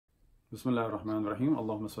بسم اللہ الرحمن الرحیم،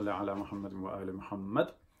 اللہم صلی علی محمد و آل محمد۔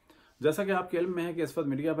 جیسا کہ آپ کے علم میں ہے کہ اس وقت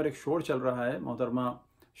میڈیا پر ایک شور چل رہا ہے محترمہ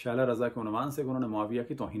شہلا رضا کے عنوان سے کہ انہوں نے معاویہ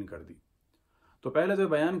کی توہین کر دی۔ تو پہلے تو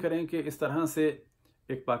بیان کریں کہ اس طرح سے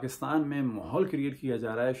ایک پاکستان میں ماحول کریٹ کیا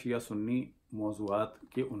جا رہا ہے شیعہ سنی موضوعات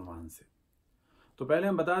کے عنوان سے۔ تو پہلے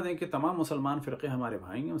ہم بتا دیں کہ تمام مسلمان فرقے ہمارے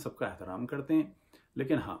بھائی ہیں، ہم سب کا احترام کرتے ہیں،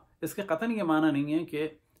 لیکن ہاں اس کے قطعاً یہ معنی نہیں ہے کہ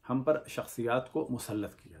ہم پر شخصیات کو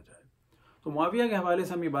مسلط کیا جائے۔ تو معاویہ کے حوالے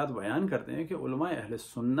سے ہم یہ بات بیان کرتے ہیں کہ علماء اہل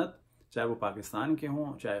سنت، چاہے وہ پاکستان کے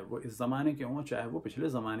ہوں، چاہے وہ اس زمانے کے ہوں، چاہے وہ پچھلے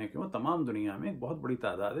زمانے کے ہوں، تمام دنیا میں ایک بہت بڑی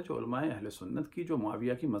تعداد ہے جو علماء اہل سنت کی جو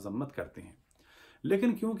معاویہ کی مذمت کرتے ہیں۔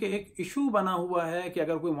 لیکن کیونکہ ایک ایشو بنا ہوا ہے کہ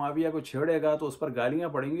اگر کوئی معاویہ کو چھیڑے گا تو اس پر گالیاں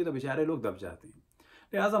پڑیں گی تو بیچارے لوگ دب جاتے ہیں،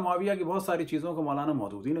 لہٰذا معاویہ کی بہت ساری چیزوں کو مولانا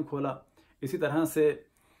مودودی نے کھولا، اسی طرح سے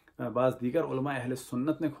بعض دیگر علماء اہل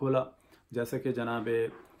سنت نے کھولا، جیسے کہ جناب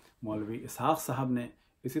مولوی اسحاق صاحب نے،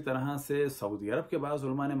 اسی طرح سے سعودی عرب کے بعض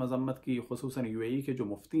علماء نے مذمت کی، خصوصاً UAE کے جو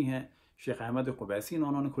مفتی ہیں شیخ احمد قبیسی نے،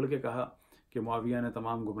 انہوں نے کھل کے کہا کہ معاویہ نے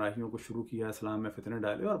تمام گمراہیوں کو شروع کیا، اسلام میں فتنے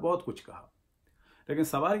ڈالے اور بہت کچھ کہا۔ لیکن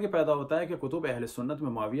سوال یہ پیدا ہوتا ہے کہ کتب اہل سنت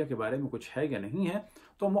میں معاویہ کے بارے میں کچھ ہے یا نہیں ہے،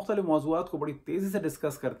 تو مختلف موضوعات کو بڑی تیزی سے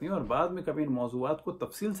ڈسکس کرتی ہیں اور بعد میں کبھی ان موضوعات کو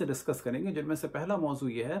تفصیل سے ڈسکس کریں گے، جن میں سے پہلا موضوع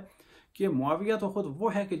یہ ہے کہ معاویہ تو خود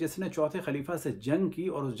وہ ہے کہ جس نے چوتھے خلیفہ سے جنگ کی،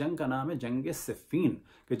 اور اس جنگ کا نام ہے جنگ صفین،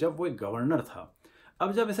 کہ جب وہ ایک گورنر تھا۔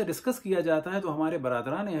 اب جب اسے ڈسکس کیا جاتا ہے تو ہمارے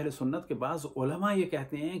برادران اہل سنت کے بعض علماء یہ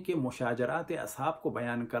کہتے ہیں کہ مشاجرات اصحاب کو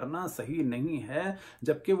بیان کرنا صحیح نہیں ہے،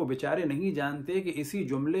 جبکہ وہ بیچارے نہیں جانتے کہ اسی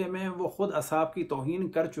جملے میں وہ خود اصحاب کی توہین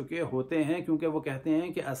کر چکے ہوتے ہیں، کیونکہ وہ کہتے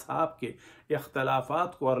ہیں کہ اصحاب کے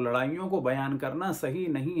اختلافات کو اور لڑائیوں کو بیان کرنا صحیح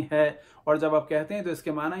نہیں ہے، اور جب آپ کہتے ہیں تو اس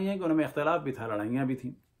کے معنی یہ ہے کہ ان میں اختلاف بھی تھا، لڑائیاں بھی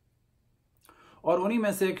تھیں، اور انہی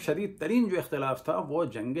میں سے ایک شدید ترین جو اختلاف تھا وہ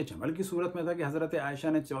جنگ جمل کی صورت میں تھا کہ حضرت عائشہ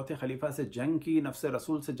نے چوتھے خلیفہ سے جنگ کی، نفس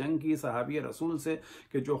رسول سے جنگ کی، صحابی رسول سے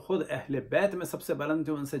کہ جو خود اہل بیت میں سب سے بلند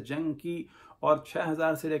تھے ان سے جنگ کی، اور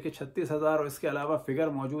 6000 سے لے کے 36,000 اور اس کے علاوہ فگر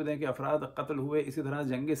موجود ہیں کہ افراد قتل ہوئے۔ اسی طرح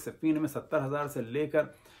جنگ صفین میں 70,000 سے لے کر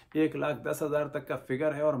 1,10,000 تک کا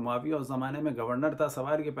فگر ہے، اور معاویہ اس زمانے میں گورنر تھا۔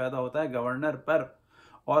 سوال یہ پیدا ہوتا ہے گورنر پر،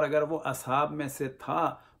 اور اگر وہ اصحاب میں سے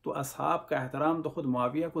تھا تو اصحاب کا احترام تو خود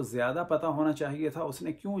معاویہ کو زیادہ پتہ ہونا چاہیے تھا، اس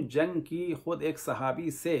نے کیوں جنگ کی خود ایک صحابی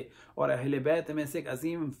سے اور اہل بیت میں سے ایک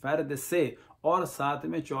عظیم فرد سے، اور ساتھ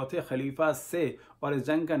میں چوتھے خلیفہ سے، اور اس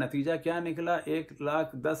جنگ کا نتیجہ کیا نکلا؟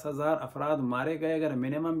 1,10,000 افراد مارے گئے، اگر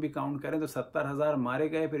منیمم بھی کاؤنٹ کریں تو 70,000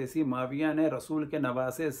 مارے گئے۔ پھر اسی معاویہ نے رسول کے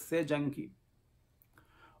نواسے سے جنگ کی،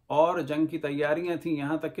 اور جنگ کی تیاریاں تھیں،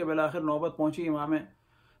 یہاں تک کہ بالآخر نوبت پہنچی امام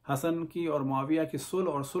حسن کی اور معاویہ کی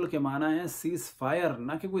صلح، اور صلح کے معنی ہے سیز فائر،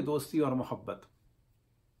 نہ کہ کوئی دوستی اور محبت۔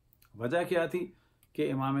 وجہ کیا تھی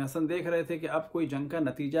کہ امام حسن دیکھ رہے تھے کہ اب کوئی جنگ کا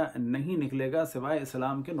نتیجہ نہیں نکلے گا سوائے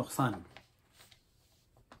اسلام کے نقصان۔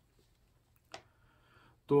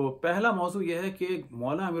 تو پہلا موضوع یہ ہے کہ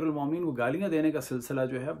مولا امیر المومنین کو گالیاں دینے کا سلسلہ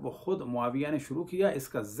جو ہے وہ خود معاویہ نے شروع کیا۔ اس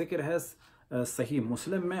کا ذکر ہے صحیح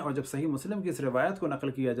مسلم میں، اور جب صحیح مسلم کی اس روایت کو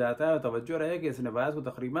نقل کیا جاتا ہے، توجہ رہے کہ اس روایت کو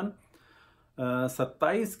تقریباً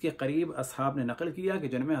 27 کے قریب اصحاب نے نقل کیا، کہ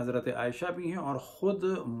جن میں حضرت عائشہ بھی ہیں، اور خود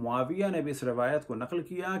معاویہ نے بھی اس روایت کو نقل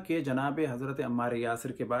کیا کہ جناب حضرت عمار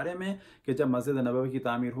یاسر کے بارے میں، کہ جب مسجد نبوی کی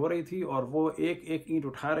تعمیر ہو رہی تھی اور وہ ایک ایک اینٹ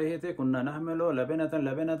اٹھا رہے تھے، کنا نحمل لبنۃ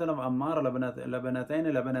لبنۃ وعمار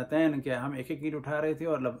لبنتین لبنتین، کہ ہم ایک ایک اینٹ اٹھا رہے تھے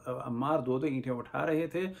اور عمار دو دو اینٹیں اٹھا رہے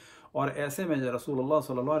تھے، اور ایسے میں رسول اللہ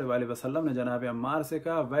صلی اللہ علیہ وسلم نے جناب عمار سے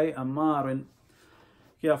کہا وے عمار،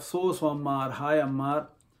 کہ افسوس و عمار، ہائے عمار،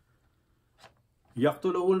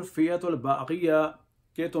 یقتلہ الفیۃ الباغیہ،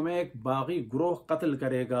 کہ تمہیں ایک باغی گروہ قتل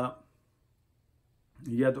کرے گا،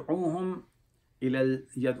 یدعوہم الی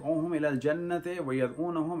الجنت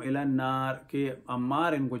ویدعونہم الی النار، کہ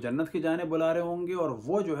عمار ان کو جنت کی جانب بلا رہے ہوں گے اور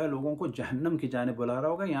وہ جو ہے لوگوں کو جہنم کی جانب بلا رہا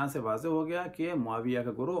ہوگا۔ یہاں سے واضح ہو گیا کہ معاویہ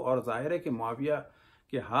کا گروہ، اور ظاہر ہے کہ معاویہ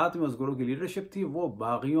کے ہاتھ میں اس گروہ کی لیڈرشپ تھی، وہ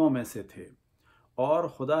باغیوں میں سے تھے، اور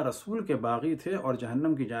خدا رسول کے باغی تھے اور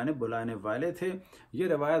جہنم کی جانب بلانے والے تھے۔ یہ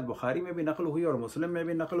روایت بخاری میں بھی نقل ہوئی اور مسلم میں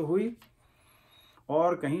بھی نقل ہوئی،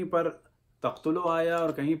 اور کہیں پر تقتلو آیا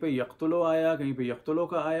اور کہیں پہ یقتلو آیا، کہیں پہ یقتلو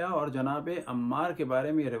کا آیا، اور جناب عمار کے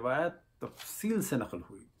بارے میں یہ روایت تفصیل سے نقل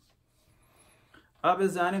ہوئی۔ اب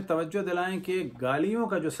اس جانب توجہ دلائیں کہ گالیوں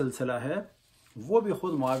کا جو سلسلہ ہے وہ بھی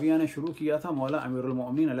خود معاویہ نے شروع کیا تھا مولا امیر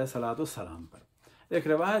المومنین علیہ الصلوۃ والسلام پر۔ ایک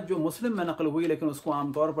روایت جو مسلم میں نقل ہوئی، لیکن اس کو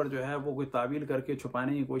عام طور پر جو ہے وہ کوئی تعویل کر کے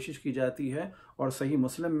چھپانے کی کوشش کی جاتی ہے، اور صحیح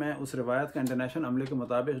مسلم میں اس روایت کا انٹرنیشنل عملے کے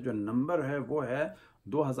مطابق جو نمبر ہے وہ ہے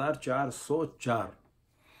 2404،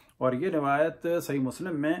 اور یہ روایت صحیح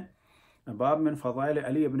مسلم میں باب من فضائل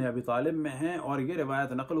علی ابن ابی طالب میں ہے، اور یہ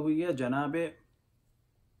روایت نقل ہوئی ہے جناب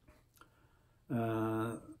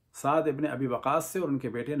سعد ابن ابی وقاص سے، اور ان کے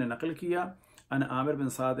بیٹے نے نقل کیا۔ ان عامر بن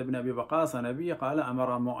سعد ابن ابی وقاص عن ابی قال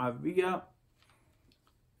امر معاویہ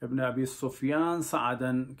ابن ابی سفیان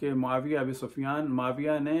سعدن کہ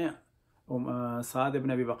معاویہ نے سعد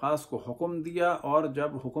ابن ابی وقاص کو حکم دیا، اور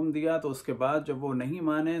جب حکم دیا تو اس کے بعد جب وہ نہیں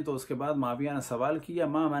مانے تو اس کے بعد معاویہ نے سوال کیا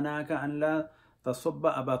ما منعک ان لا تصب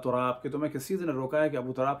ابا تراب، کہ تمہیں کس چیز نے روکا ہے کہ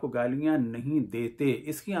ابو تراب کو گالیاں نہیں دیتے۔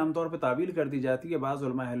 اس کی عام طور پہ تعویل کر دی جاتی ہے بعض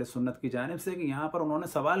علماء اہل سنت کی جانب سے کہ یہاں پر انہوں نے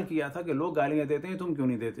سوال کیا تھا کہ لوگ گالیاں دیتے ہیں تم کیوں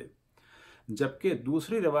نہیں دیتے، جبکہ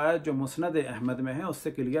دوسری روایت جو مسند احمد میں ہے اس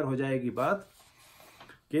سے کلیئر ہو جائے گی بات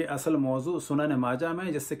کہ اصل موضوع سنن ماجہ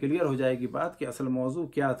میں، جس سے کلیئر ہو جائے گی بات کہ اصل موضوع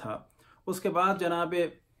کیا تھا۔ اس کے بعد جناب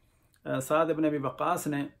سعد ابن ابی وقاص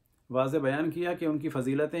نے واضح بیان کیا کہ ان کی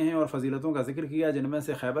فضیلتیں ہیں، اور فضیلتوں کا ذکر کیا جن میں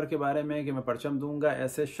سے خیبر کے بارے میں کہ میں پرچم دوں گا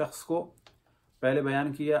ایسے شخص کو، پہلے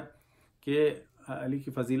بیان کیا کہ علی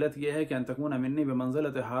کی فضیلت یہ ہے کہ ان تکون منی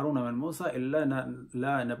بمنزلۃ ہارون من موسیٰ الا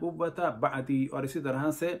لا نبوۃ بعدی، اور اسی طرح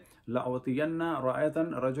سے لأعطین رایۃ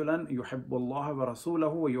رجلا یحب اللہ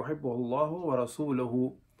ورسولہ ویحبہ اللہ ورسولہ۔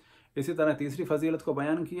 اسی طرح تیسری فضیلت کو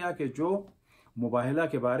بیان کیا کہ جو مباہلہ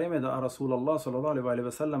کے بارے میں دعا رسول اللہ صلی اللہ علیہ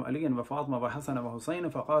وسلم علی و فاطمہ و حسن و حسین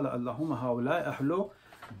فقال اللہم ہؤلاء اہل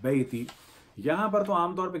بیتی۔ یہاں پر تو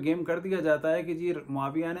عام طور پہ گیم کر دیا جاتا ہے کہ جی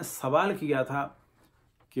معاویہ نے سوال کیا تھا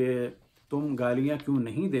کہ تم گالیاں کیوں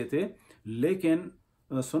نہیں دیتے، لیکن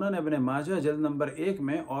سنن ابن ماجہ جلد نمبر 1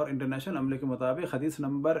 میں اور انٹرنیشنل عملے کے مطابق حدیث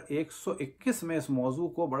نمبر 121 میں اس موضوع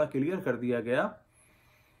کو بڑا کلیئر کر دیا گیا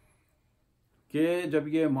کہ جب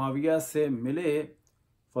یہ معاویہ سے ملے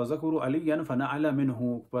فذکروا علی فنعل منہ،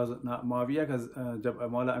 معاویہ کا جب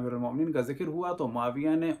مولا امیر المؤمنین کا ذکر ہوا تو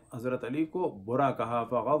معاویہ نے حضرت علی کو برا کہا،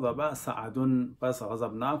 فغضب سعد، پس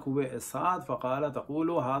غضبناک ہوئے سعد، فقال تقول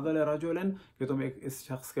هذا لرجل، کہ تم اس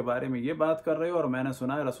شخص کے بارے میں یہ بات کر رہے ہو، اور میں نے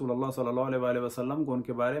سنا ہے رسول اللہ صلی اللہ علیہ وسلم کو ان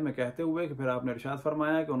کے بارے میں کہتے ہوئے کہ پھر آپ نے ارشاد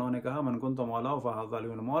فرمایا کہ انہوں نے کہا من كنت مولا فهذا علی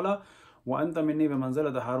مولا وانت منی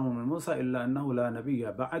بمنزلۃ ہارون من موسیٰ الا انه لا نبی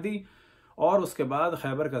بعدی۔ اور اس کے بعد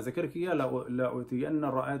خیبر کا ذکر کیا لأعطین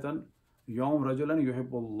رایۃ یوم رجلا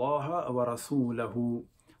یحب اللہ ورسولہ۔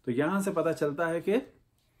 تو یہاں سے پتہ چلتا ہے کہ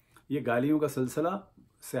یہ گالیوں کا سلسلہ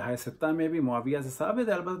صحیح ستہ میں بھی معاویہ سے ثابت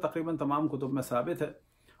ہے، البتہ تقریباً تمام کتب میں ثابت ہے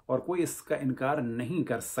اور کوئی اس کا انکار نہیں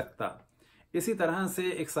کر سکتا۔ اسی طرح سے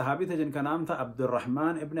ایک صحابی تھے جن کا نام تھا عبد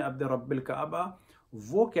الرحمن ابن عبد رب الکعبہ،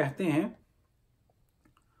 وہ کہتے ہیں،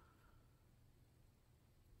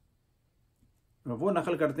 وہ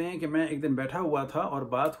نقل کرتے ہیں کہ میں ایک دن بیٹھا ہوا تھا اور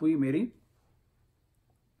بات ہوئی میری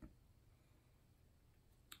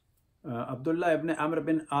عبداللہ ابن عمر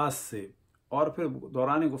بن عاص سے، اور پھر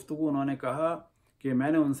دوران گفتگو انہوں نے کہا کہ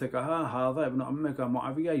میں نے ان سے کہا ھذا ابن عمک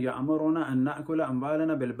معاویہ یامرنا ان ناکل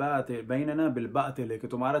اموالنا بالباطل بیننا بالباطل، کہ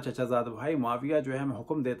تمہارا چچا زاد بھائی معاویہ جو ہے ہمیں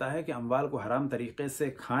حکم دیتا ہے کہ اموال کو حرام طریقے سے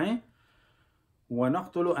کھائیں،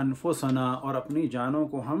 ونقتل انفسنا، اور اپنی جانوں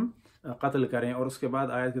کو ہم قتل کریں۔ اور اس کے بعد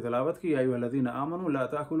آیت کی تلاوت کی یا ایھا الذین آمنوا لا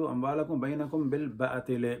تاکلوا اموالکم بینکم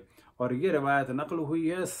بالباطل، اور یہ روایت نقل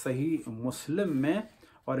ہوئی ہے صحیح مسلم میں،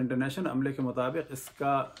 اور انٹرنیشنل عملے کے مطابق اس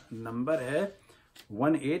کا نمبر ہے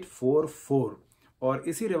 1844۔ اور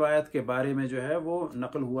اسی روایت کے بارے میں جو ہے وہ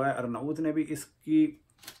نقل ہوا ہے، ارناؤت نے بھی اس کی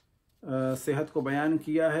صحت کو بیان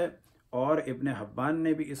کیا ہے، اور ابن حبان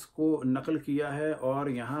نے بھی اس کو نقل کیا ہے، اور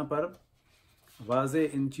یہاں پر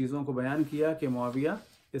واضح ان چیزوں کو بیان کیا کہ معاویہ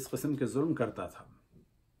اس قسم کے ظلم کرتا تھا۔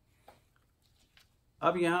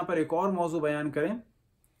 اب یہاں پر ایک اور موضوع بیان کریں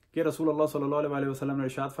کہ رسول اللہ صلی اللہ علیہ وسلم نے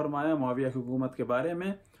ارشاد فرمایا معاویہ کی حکومت کے بارے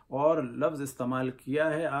میں، اور لفظ استعمال کیا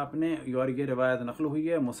ہے آپ نے، اور یہ روایت نقل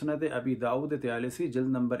ہوئی ہے مسند ابی داؤد طیالسی جلد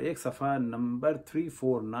نمبر 1 صفحہ نمبر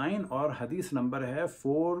 349، اور حدیث نمبر ہے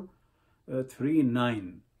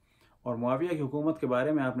 439۔ اور معاویہ کی حکومت کے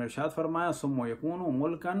بارے میں آپ نے ارشاد فرمایا ثم یکون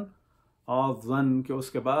ملکن آذن، کہ اس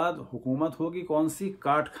کے بعد حکومت ہوگی کون سی؟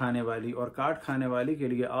 کاٹ کھانے والی، اور کاٹ کھانے والی کے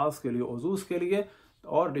لیے آز کے لیے عزوز کے لیے،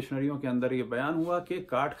 اور ڈکشنریوں کے اندر یہ بیان ہوا کہ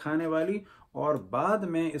کاٹ کھانے والی، اور بعد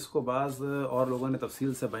میں اس کو بعض اور لوگوں نے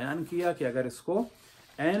تفصیل سے بیان کیا کہ اگر اس کو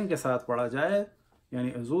عین کے ساتھ پڑھا جائے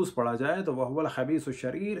یعنی عزوز پڑھا جائے تو وَهُوَ الْخَبِيثُ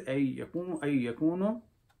الشَّرِيرُ أَن يَكُونُ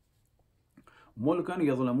مُلْكًا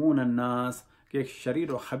يَظْلِمُونَ النَّاسَ، کہ ایک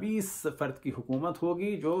شریر و خبیث فرد کی حکومت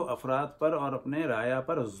ہوگی جو افراد پر اور اپنے رعایا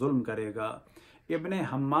پر ظلم کرے گا۔ ابن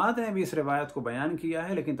حماد نے بھی اس روایت کو بیان کیا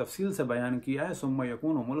ہے لیکن تفصیل سے بیان کیا ہے ثم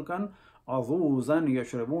یکون ملکن عظوزا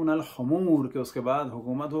یشربون الخمور، کہ اس کے بعد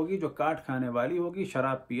حکومت ہوگی جو کاٹ کھانے والی ہوگی،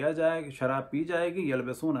 شراب پی جائے گی،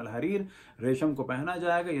 یلبسون الحریر، ریشم کو پہنا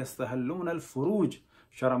جائے گا، یستحلون الفروج،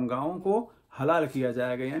 شرمگاہوں کو حلال کیا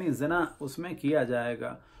جائے گا یعنی زنا اس میں کیا جائے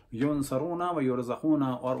گا، ینصرون و یرزقون،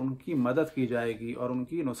 اور ان کی مدد کی جائے گی اور ان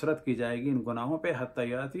کی نصرت کی جائے گی ان گناہوں پہ،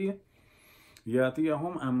 حتی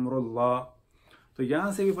یاتیہم امر اللہ، تو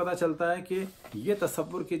یہاں سے بھی پتہ چلتا ہے کہ یہ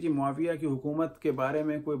تصور کہ جی معاویہ کی حکومت کے بارے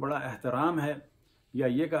میں کوئی بڑا احترام ہے، یا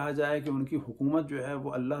یہ کہا جائے کہ ان کی حکومت جو ہے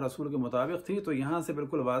وہ اللہ رسول کے مطابق تھی، تو یہاں سے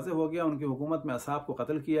بالکل واضح ہو گیا ان کی حکومت میں اصحاب کو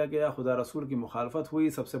قتل کیا گیا، خدا رسول کی مخالفت ہوئی،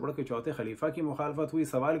 سب سے بڑھ کے چوتھے خلیفہ کی مخالفت ہوئی۔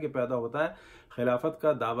 سوال کے پیدا ہوتا ہے خلافت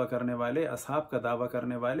کا دعویٰ کرنے والے، اصحاب کا دعویٰ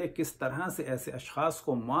کرنے والے کس طرح سے ایسے اشخاص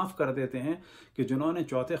کو معاف کر دیتے ہیں کہ جنہوں نے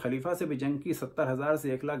چوتھے خلیفہ سے بھی جنگ کی، 70,000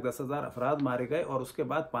 سے 1,10,000 افراد مارے گئے، اور اس کے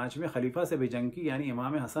بعد 5ویں خلیفہ سے بھی جنگ کی یعنی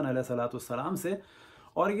امام حسن علیہ السلام سے۔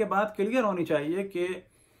 اور یہ بات کلیئر ہونی چاہیے کہ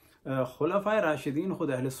خلفائے راشدین خود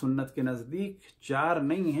اہل سنت کے نزدیک 4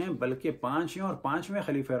 نہیں ہیں بلکہ 5 ہیں، اور 5ویں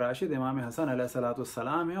خلیفہ راشد امام حسن علیہ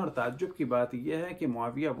السلام ہیں۔ اور تعجب کی بات یہ ہے کہ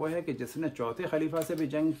معاویہ وہ ہے کہ جس نے چوتھے خلیفہ سے بھی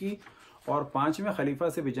جنگ کی اور 5ویں خلیفہ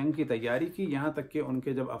سے بھی جنگ کی تیاری کی، یہاں تک کہ ان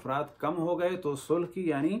کے جب افراد کم ہو گئے تو صلح کی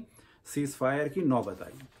یعنی سیز فائر کی نوبت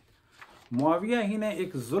آئی۔ معاویہ ہی نے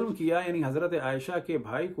ایک ظلم کیا، یعنی حضرت عائشہ کے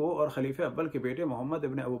بھائی کو اور خلیفہ اول کے بیٹے محمد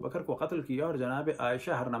ابن ابو بکر کو قتل کیا، اور جناب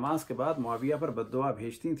عائشہ ہر نماز کے بعد معاویہ پر بد دعا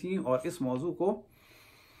بھیجتی تھیں، اور اس موضوع کو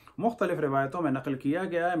مختلف روایتوں میں نقل کیا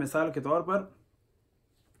گیا ہے۔ مثال کے طور پر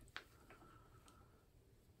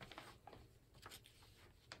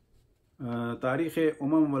تاریخ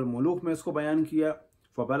امم والملوک میں اس کو بیان کیا،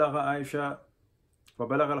 فبلغ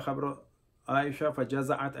الخبر عائشہ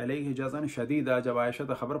فجزعت علیہ جزعا شدیدا، جب عائشہ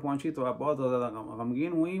تک خبر پہنچی تو آپ بہت زیادہ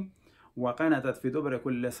غمگین ہوئیں۔ وقنتت فی دبر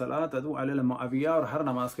کل صلاۃ تدعو علی معاویہ، اور ہر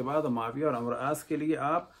نماز کے بعد معاویہ اور عمرو عاص کے لیے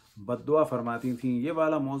آپ بد دعا فرماتی تھیں۔ یہ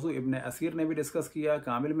والا موضوع ابن اسیر نے بھی ڈسکس کیا،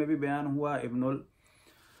 کامل میں بھی بیان ہوا، ابن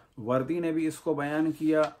الوردی نے بھی اس کو بیان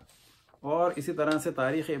کیا، اور اسی طرح سے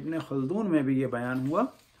تاریخ ابن خلدون میں بھی یہ بیان ہوا،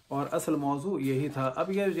 اور اصل موضوع یہی تھا۔ اب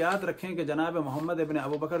یہ یاد رکھیں کہ جناب محمد ابن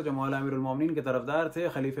ابو بکر جو مولا امیر المومنین کے طرفدار تھے،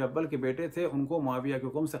 خلیفہ اول کے بیٹے تھے، ان کو معاویہ کے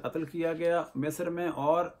حکم سے قتل کیا گیا مصر میں،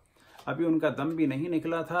 اور ابھی ان کا دم بھی نہیں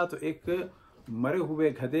نکلا تھا، تو ایک مرے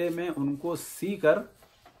ہوئے گدھے میں ان کو سی کر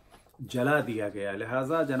جلا دیا گیا۔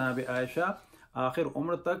 لہٰذا جناب عائشہ آخر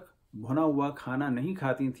عمر تک بھنا ہوا کھانا نہیں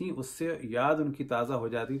کھاتی تھیں، اس سے یاد ان کی تازہ ہو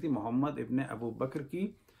جاتی تھی محمد ابن ابو بکر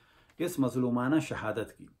کی اس مظلومانہ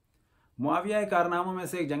شہادت کی۔ معاویہ کارناموں میں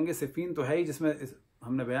سے ایک جنگ صفین تو ہے ہی، جس میں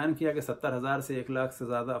ہم نے بیان کیا کہ 70,000 سے 1,00,000 سے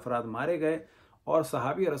زیادہ افراد مارے گئے، اور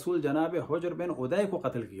صحابی رسول جناب حجر بن عدی کو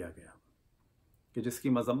قتل کیا گیا، کہ جس کی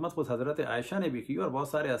مذمت خود حضرت عائشہ نے بھی کی اور بہت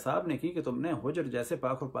سارے اصحاب نے کی کہ تم نے حجر جیسے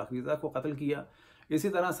پاک اور پاکیزہ کو قتل کیا۔ اسی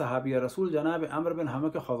طرح صحابی رسول جناب عمرو بن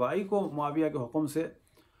حمق خزاعی کو معاویہ کے حکم سے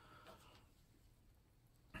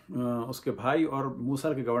اس کے بھائی اور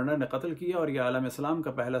موصل کے گورنر نے قتل کیا، اور یہ عالم اسلام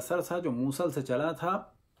کا پہلا سر تھا جو موصل سے چلا تھا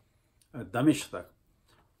دمشق تک۔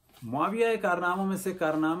 معاویہ کارناموں میں سے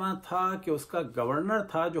کارنامہ تھا کہ اس کا گورنر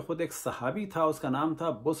تھا جو خود ایک صحابی تھا، اس کا نام تھا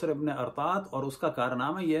بسر ابن ارطات، اور اس کا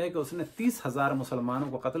کارنامہ یہ ہے کہ اس نے 30,000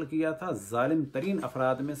 مسلمانوں کو قتل کیا تھا، ظالم ترین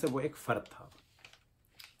افراد میں سے وہ ایک فرد تھا۔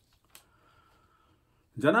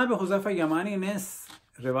 جناب حذیفہ یمانی نے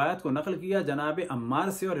روایت کو نقل کیا جناب عمار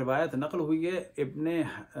سے، اور روایت نقل ہوئی ہے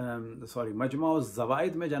مجمع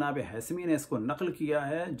الزوائد میں جناب حیثمی نے اس کو نقل کیا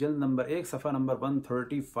ہے، جلد نمبر 1 صفحہ نمبر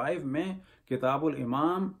 135 میں، کتاب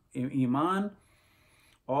ایمان،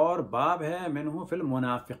 اور باب ہے منہ فی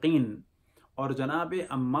المنافقین۔ اور جناب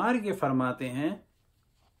عمار یہ فرماتے ہیں،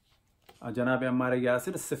 جناب عمار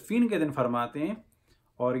یاسر صفین کے دن فرماتے ہیں،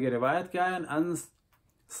 اور یہ روایت کیا ہے، ان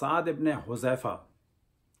سعد ابن حذیفہ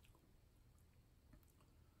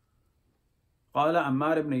قال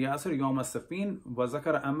عمار ابن یاسر یوم الصفین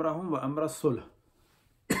وذکر امرهم وامر الصلح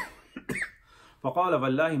فقال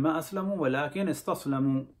والله ما اسلموا ولكن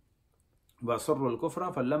استسلموا وصروا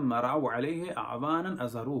الكفر فلما رعوا عليه اعوانا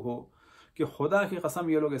اظهروه، کہ خدا کی قسم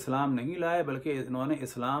یہ لوگ اسلام نہیں لائے بلکہ انہوں نے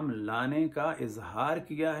اسلام لانے کا اظہار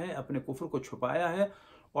کیا ہے، اپنے کفر کو چھپایا ہے،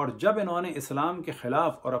 اور جب انہوں نے اسلام کے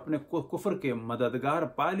خلاف اور اپنے کفر کے مددگار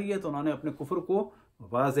پا لیے تو انہوں نے اپنے کفر کو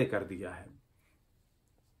واضح کر دیا ہے۔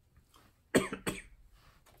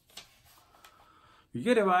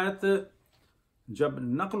 یہ روایت جب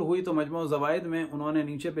نقل ہوئی تو مجموع زوائد میں انہوں نے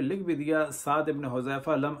نیچے پہ لکھ بھی دیا سعد ابن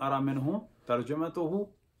حذیفہ لم ارا منہ ترجمتہ،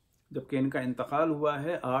 جبکہ ان کا انتقال ہوا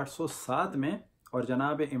ہے 807 میں، اور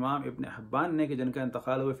جناب امام ابن حبان نے کہ جن کا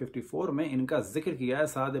انتقال ہوا 54 میں، ان کا ذکر کیا ہے،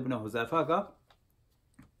 سعد ابن حذیفہ کا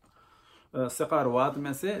ثقہ روات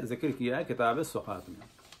میں سے ذکر کیا ہے کتاب الثقات میں۔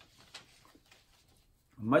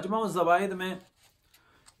 مجموع الزوائد میں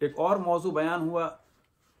ایک اور موضوع بیان ہوا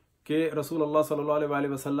کہ رسول اللہ صلی اللہ علیہ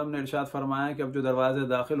وسلم نے ارشاد فرمایا کہ اب جو دروازے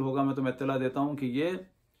داخل ہوگا میں تمہیں اطلاع دیتا ہوں کہ یہ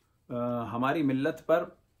ہماری ملت پر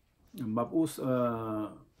مبعوث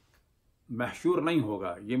محشور نہیں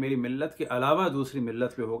ہوگا، یہ میری ملت کے علاوہ دوسری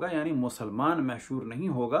ملت پہ ہوگا، یعنی مسلمان محشور نہیں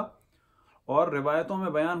ہوگا۔ اور روایتوں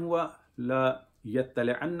میں بیان ہوا لا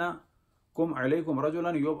یطلعنکم علیکم رجلا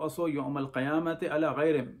یبعث یوم القیامت علی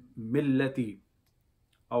غیر ملتی،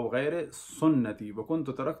 او غیر سنتی وکنت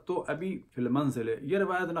ترکت ابی فی المنزل. یہ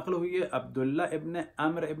روایت نقل ہوئی ہے عبداللہ ابن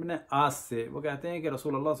عمرو ابن عاص سے. وہ کہتے ہیں کہ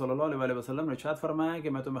رسول اللہ صلی اللہ علیہ وسلم نے ارشاد فرمایا کہ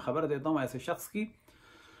میں تمہیں خبر دیتا ہوں ایسے شخص کی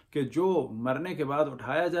کہ جو مرنے کے بعد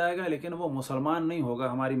اٹھایا جائے گا لیکن وہ مسلمان نہیں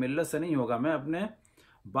ہوگا، ہماری ملت سے نہیں ہوگا. میں اپنے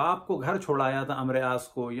باپ کو گھر چھوڑایا تھا عمرو عاص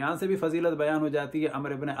کو. یہاں سے بھی فضیلت بیان ہو جاتی ہے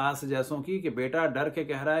عمرو ابن عاص جیسوں کی کہ بیٹا ڈر کے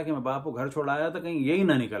کہہ رہا ہے کہ میں باپ کو گھر چھوڑایا تھا کہیں یہی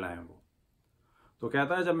نہ نکل آئے وہ. تو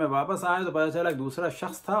کہتا ہے جب میں واپس آیا تو پتہ چلا ایک دوسرا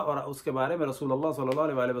شخص تھا اور اس کے بارے میں رسول اللہ صلی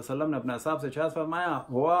اللہ علیہ وسلم نے اپنے اصحاب سے ارشاد فرمایا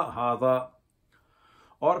ہوا ھذا.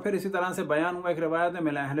 اور پھر اسی طرح سے بیان ہوا ایک روایت میں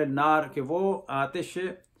من اہل النار کہ وہ آتش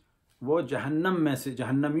وہ جہنم میں سے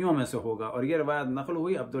جہنمیوں میں سے ہوگا. اور یہ روایت نقل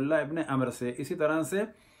ہوئی عبداللہ ابن عمرو سے. اسی طرح سے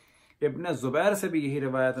ابن زبیر سے بھی یہی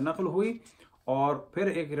روایت نقل ہوئی. اور پھر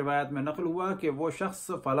ایک روایت میں نقل ہوا کہ وہ شخص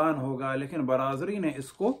فلان ہوگا، لیکن برازری نے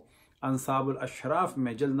اس کو انصاب الاشراف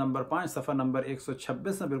میں جلد نمبر 5 صفحہ نمبر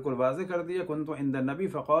 126 میں بالکل واضح کر دیا. کنت عند النبی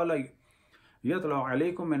فقال یطلع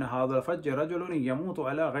علیکم من ھذا الفج رجل یموت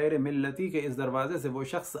علی غیر ملتی، کہ اس دروازے سے وہ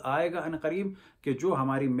شخص آئے گا ان قریب کہ جو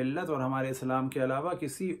ہماری ملت اور ہمارے اسلام کے علاوہ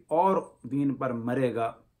کسی اور دین پر مرے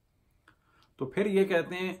گا. تو پھر یہ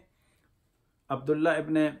کہتے ہیں عبداللہ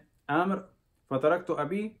ابن عمرو فترکت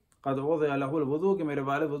ابی قد وضع له الوضوء کہ میرے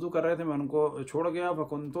والد وضو کر رہے تھے میں ان کو چھوڑ گیا.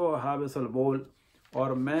 فکنت حابس البول،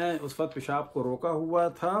 اور میں اس وقت پیشاب کو روکا ہوا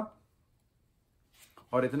تھا.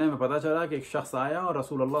 اور اتنے میں پتہ چلا کہ ایک شخص آیا اور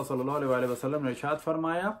رسول اللہ صلی اللہ علیہ وسلم نے ارشاد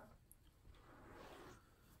فرمایا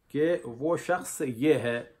کہ وہ شخص یہ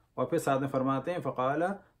ہے. اور پھر ساتھ میں فرماتے ہیں فقال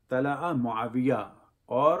طلع معاویہ،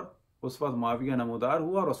 اور اس وقت معاویہ نمودار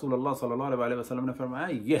ہوا. رسول اللہ صلی اللہ علیہ وسلم نے فرمایا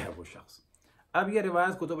یہ ہے وہ شخص. اب یہ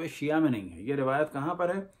روایت کتب شیعہ میں نہیں ہے، یہ روایت کہاں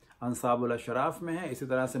پر ہے؟ انصاب الاشراف میں ہے. اسی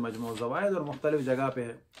طرح سے مجموع الزوائد اور مختلف جگہ پہ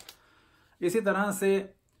ہے. اسی طرح سے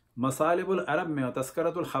مصالب العرب میں اور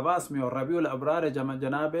تذکرۃ الخواص میں اور ربیع الابرار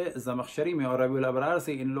جناب زمخشری میں اور ربیع الابرار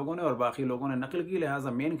سے ان لوگوں نے اور باقی لوگوں نے نقل کی. لہٰذا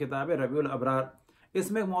مین کتاب ہے ربیع الابرار. اس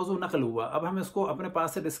میں ایک موضوع نقل ہوا. اب ہم اس کو اپنے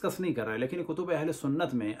پاس سے ڈسکس نہیں کر رہے، لیکن کتب اہل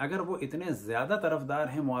سنت میں اگر وہ اتنے زیادہ طرفدار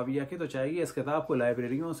ہیں معاویہ کے تو چاہیے اس کتاب کو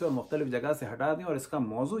لائبریریوں سے اور مختلف جگہ سے ہٹا دیں. اور اس کا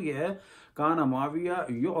موضوع یہ ہے کان معاویہ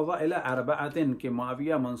یعض الی اربعۃ، کہ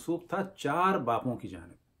معاویہ منسوب تھا 4 باپوں کی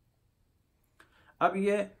جانب. اب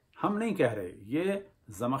یہ ہم نہیں کہہ رہے، یہ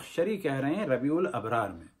زمخشری کہہ رہے ہیں ربیع الابرار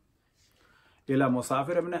میں. الی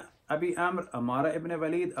مسافر ابن ابی عمرو، عمارہ ابن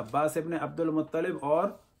ولید، عباس ابن عبد المطلب اور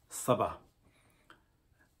صبا،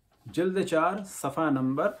 جلد 4 صفحہ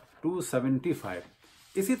نمبر 275.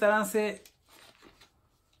 اسی طرح سے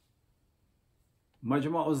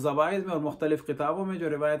مجموع الزوائد میں اور مختلف کتابوں میں جو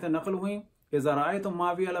روایتیں نقل ہوئیں اذا رأیتم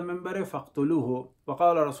معاویہ علی المنبر فاقتلوہ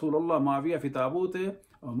وقال رسول اللہ معاویہ فی تابوت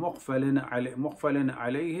مقفل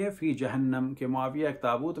علیہ فی جہنم، کہ معاویہ ایک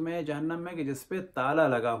تابوت میں جہنم میں کہ جس پہ تالا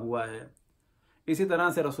لگا ہوا ہے. اسی طرح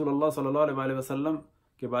سے رسول اللہ صلی اللہ علیہ وسلم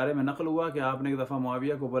کے بارے میں نقل ہوا کہ آپ نے ایک دفعہ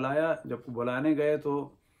معاویہ کو بلایا. جب بلانے گئے تو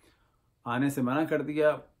آنے سے منع کر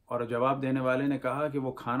دیا، اور جواب دینے والے نے کہا کہ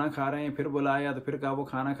وہ کھانا کھا رہے ہیں. پھر بلایا تو پھر کہا وہ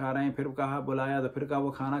کھانا کھا رہے ہیں. پھر کہا بلایا تو پھر کہا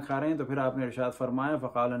وہ کھانا کھا رہے ہیں. تو پھر آپ نے ارشاد فرمایا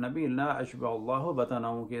فقال نبی لا اشبع اللہ بطنہ،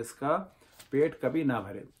 کہ اس کا پیٹ کبھی نہ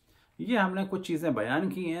بھرے. یہ ہم نے کچھ چیزیں بیان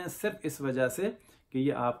کی ہیں صرف اس وجہ سے کہ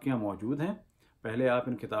یہ آپ کے یہاں موجود ہیں. پہلے آپ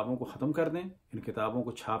ان کتابوں کو ختم کر دیں، ان کتابوں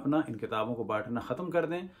کو چھاپنا، ان کتابوں کو بانٹنا ختم کر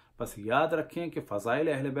دیں. بس یاد رکھیں کہ فضائل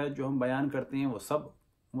اہل بیت جو ہم بیان کرتے ہیں وہ سب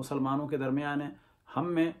مسلمانوں کے درمیان ہیں.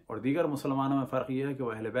 ہم میں اور دیگر مسلمانوں میں فرق یہ ہے کہ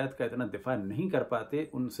وہ اہل بیت کا اتنا دفاع نہیں کر پاتے،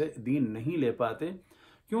 ان سے دین نہیں لے پاتے،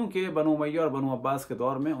 کیونکہ بنو امیہ اور بنو عباس کے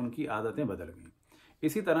دور میں ان کی عادتیں بدل گئیں.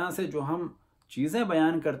 اسی طرح سے جو ہم چیزیں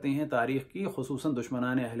بیان کرتے ہیں تاریخ کی، خصوصاً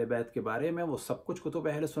دشمنان اہل بیت کے بارے میں، وہ سب کچھ کتب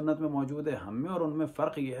اہل سنت میں موجود ہے. ہم میں اور ان میں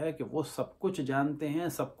فرق یہ ہے کہ وہ سب کچھ جانتے ہیں،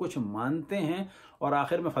 سب کچھ مانتے ہیں، اور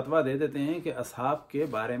آخر میں فتویٰ دے دیتے ہیں کہ اصحاب کے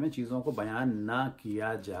بارے میں چیزوں کو بیان نہ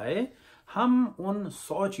کیا جائے. ہم ان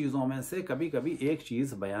 100 چیزوں میں سے کبھی کبھی ایک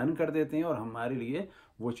چیز بیان کر دیتے ہیں اور ہمارے لیے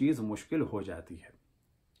وہ چیز مشکل ہو جاتی ہے.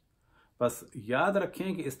 بس یاد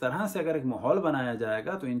رکھیں کہ اس طرح سے اگر ایک ماحول بنایا جائے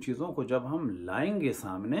گا تو ان چیزوں کو جب ہم لائیں گے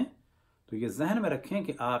سامنے تو یہ ذہن میں رکھیں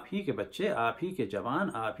کہ آپ ہی کے بچے، آپ ہی کے جوان،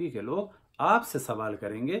 آپ ہی کے لوگ آپ سے سوال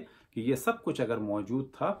کریں گے کہ یہ سب کچھ اگر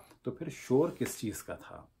موجود تھا تو پھر شور کس چیز کا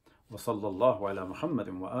تھا. وصلی اللہ علی محمد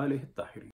وآلہ الطاہرین.